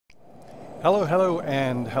Hello,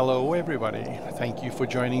 and hello everybody. Thank you for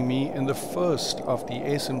joining me in the first of the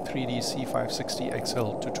AirSim3D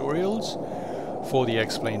C-560XL tutorials for the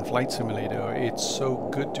X-Plane Flight Simulator. It's so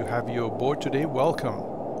good to have you aboard today. Welcome.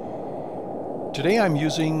 Today I'm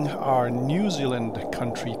using our New Zealand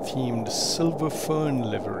country themed silver fern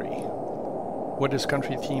livery. What does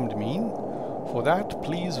country themed mean? For that,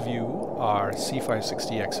 please view our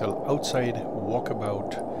C-560XL outside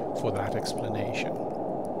walkabout for that explanation.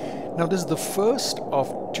 Now this is the first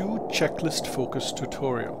of two checklist-focused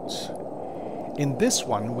tutorials. In this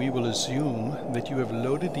one, we will assume that you have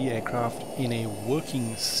loaded the aircraft in a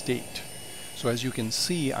working state. So as you can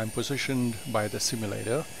see, I'm positioned by the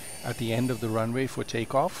simulator at the end of the runway for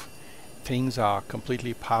takeoff. Things are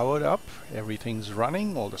completely powered up, everything's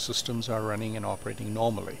running, all the systems are running and operating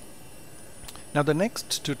normally. Now the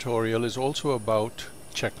next tutorial is also about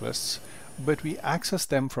checklists, but we access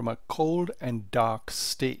them from a cold and dark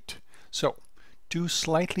state. So, two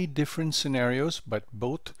slightly different scenarios, but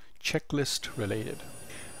both checklist related.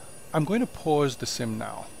 I'm going to pause the sim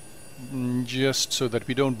now, just so that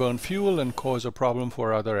we don't burn fuel and cause a problem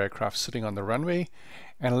for other aircraft sitting on the runway,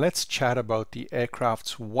 and let's chat about the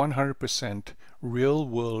aircraft's 100%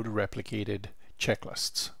 real-world replicated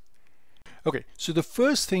checklists. Okay, so the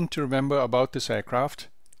first thing to remember about this aircraft,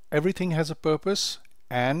 everything has a purpose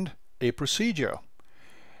and a procedure.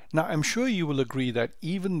 Now, I'm sure you will agree that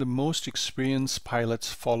even the most experienced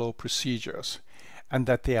pilots follow procedures and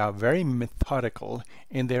that they are very methodical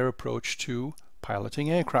in their approach to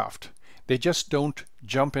piloting aircraft. They just don't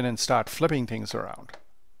jump in and start flipping things around.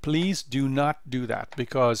 Please do not do that,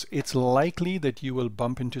 because it's likely that you will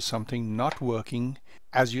bump into something not working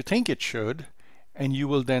as you think it should, and you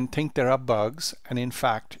will then think there are bugs, and in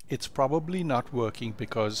fact it's probably not working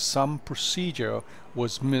because some procedure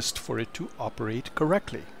was missed for it to operate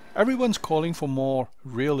correctly. Everyone's calling for more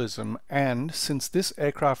realism, and since this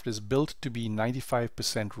aircraft is built to be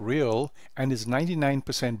 95% real and is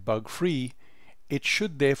 99% bug-free, it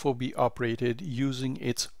should therefore be operated using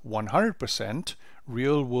its 100%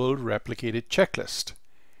 real-world replicated checklist.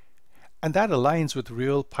 And that aligns with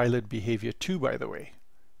real pilot behavior too, by the way.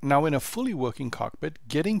 Now, in a fully working cockpit,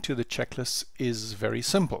 getting to the checklists is very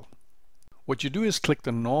simple. What you do is click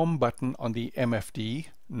the Norm button on the MFD,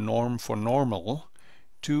 Norm for Normal,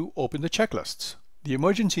 to open the checklists. The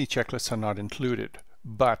emergency checklists are not included,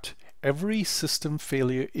 but every system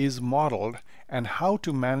failure is modeled, and how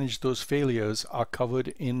to manage those failures are covered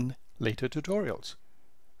in later tutorials.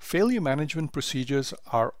 Failure management procedures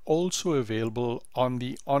are also available on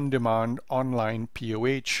the on-demand online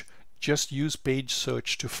POH. Just use page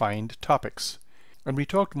search to find topics. And we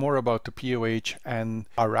talked more about the POH and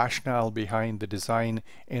our rationale behind the design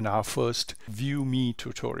in our first View Me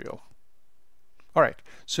tutorial. All right,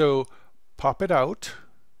 so pop it out,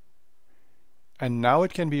 and now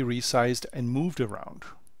it can be resized and moved around.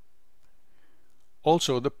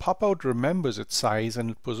 Also, the pop-out remembers its size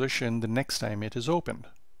and position the next time it is opened.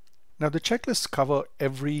 Now the checklists cover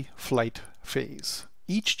every flight phase.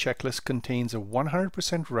 Each checklist contains a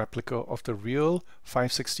 100% replica of the real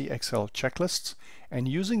 560XL checklists, and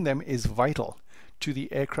using them is vital to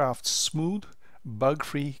the aircraft's smooth,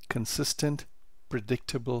 bug-free, consistent,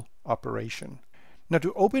 predictable operation. Now,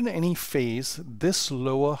 to open any phase, this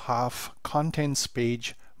lower half contents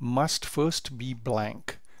page must first be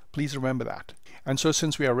blank. Please remember that. And so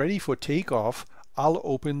since we are ready for takeoff, I'll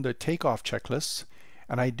open the takeoff checklists,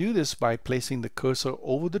 and I do this by placing the cursor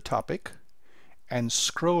over the topic and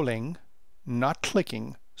scrolling, not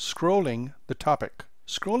clicking, scrolling the topic.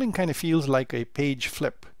 Scrolling kind of feels like a page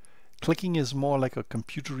flip. Clicking is more like a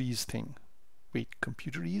computerese thing. Wait,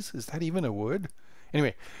 computerese? Is that even a word?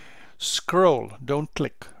 Anyway, scroll, don't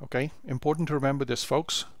click, okay? Important to remember this,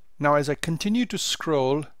 folks. Now, as I continue to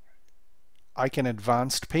scroll, I can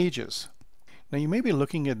advance pages. Now, you may be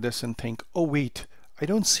looking at this and think, oh wait, I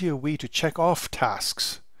don't see a way to check off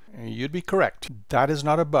tasks. You'd be correct. That is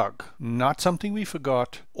not a bug, not something we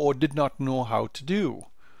forgot or did not know how to do.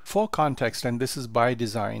 For context, and this is by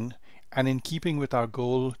design, and in keeping with our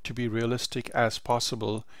goal to be realistic as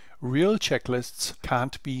possible, real checklists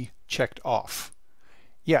can't be checked off.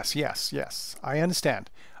 Yes, I understand.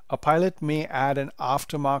 A pilot may add an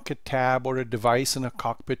aftermarket tab or a device in a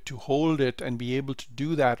cockpit to hold it and be able to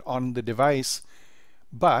do that on the device,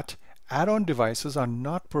 but add-on devices are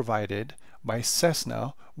not provided by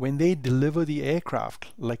Cessna when they deliver the aircraft,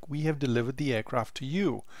 like we have delivered the aircraft to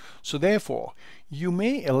you. So therefore, you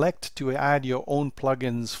may elect to add your own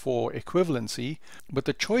plugins for equivalency, but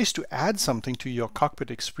the choice to add something to your cockpit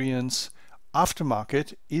experience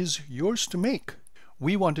aftermarket is yours to make.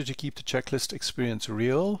 We wanted to keep the checklist experience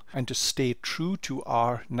real and to stay true to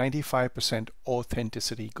our 95%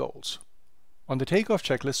 authenticity goals. On the takeoff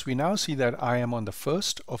checklist, we now see that I am on the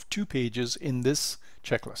first of 2 pages in this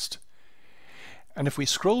checklist. And if we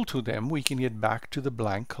scroll through them, we can get back to the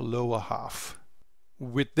blank lower half.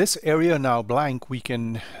 With this area now blank, we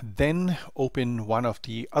can then open one of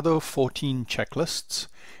the other 14 checklists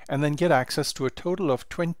and then get access to a total of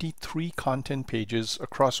 23 content pages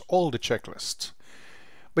across all the checklists.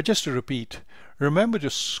 But just to repeat, remember to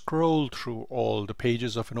scroll through all the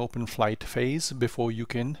pages of an open flight phase before you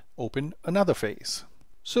can open another phase.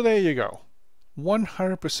 So there you go.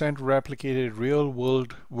 100% replicated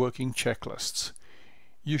real-world working checklists.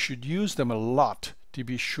 You should use them a lot to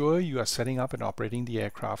be sure you are setting up and operating the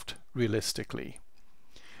aircraft realistically.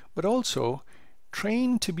 But also,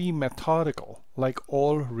 train to be methodical, like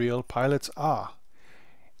all real pilots are.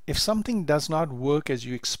 If something does not work as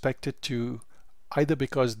you expect it to, either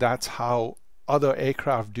because that's how other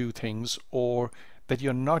aircraft do things or that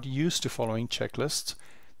you're not used to following checklists,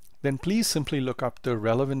 then please simply look up the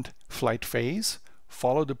relevant flight phase,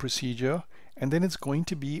 follow the procedure, and then it's going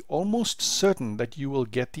to be almost certain that you will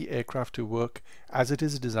get the aircraft to work as it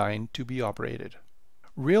is designed to be operated.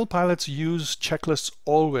 Real pilots use checklists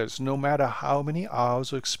always, no matter how many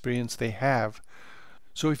hours of experience they have.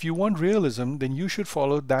 So if you want realism, then you should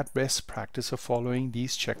follow that best practice of following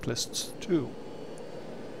these checklists too.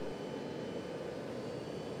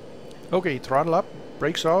 Okay, throttle up,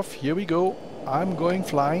 brakes off, here we go. I'm going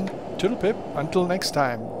flying. Toodle pip, until next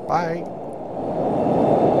time. Bye.